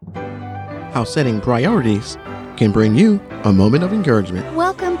how setting priorities can bring you a moment of encouragement.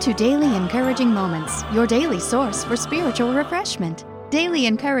 Welcome to Daily Encouraging Moments, your daily source for spiritual refreshment. Daily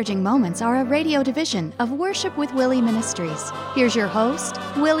Encouraging Moments are a radio division of Worship with Willie Ministries. Here's your host,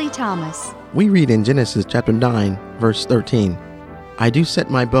 Willie Thomas. We read in Genesis chapter 9, verse 13, I do set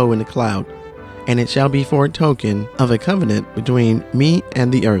my bow in the cloud, and it shall be for a token of a covenant between me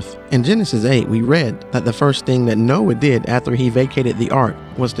and the earth. In Genesis 8, we read that the first thing that Noah did after he vacated the ark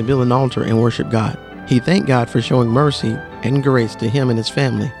was to build an altar and worship God. He thanked God for showing mercy and grace to him and his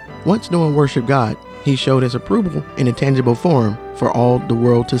family. Once Noah worshiped God, he showed his approval in a tangible form for all the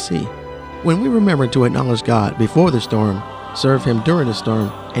world to see. When we remember to acknowledge God before the storm, serve him during the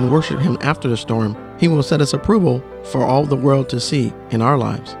storm, and worship him after the storm, he will set us approval for all the world to see in our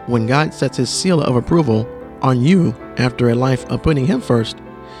lives. When God sets his seal of approval on you after a life of putting him first,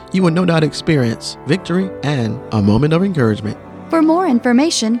 you will no doubt experience victory and a moment of encouragement. For more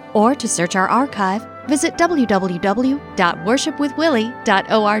information or to search our archive, visit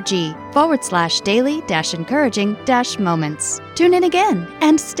www.worshipwithwillie.org/daily-encouraging-moments. Tune in again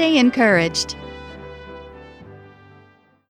and stay encouraged.